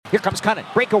Here comes Kunin.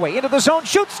 Breakaway into the zone.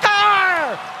 Shoot. Score!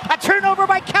 A turnover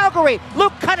by Calgary.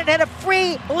 Luke Kunin had a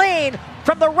free lane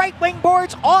from the right wing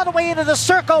boards all the way into the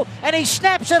circle, and he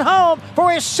snaps it home for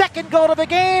his second goal of the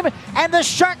game, and the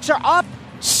Sharks are up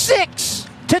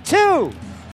 6-2.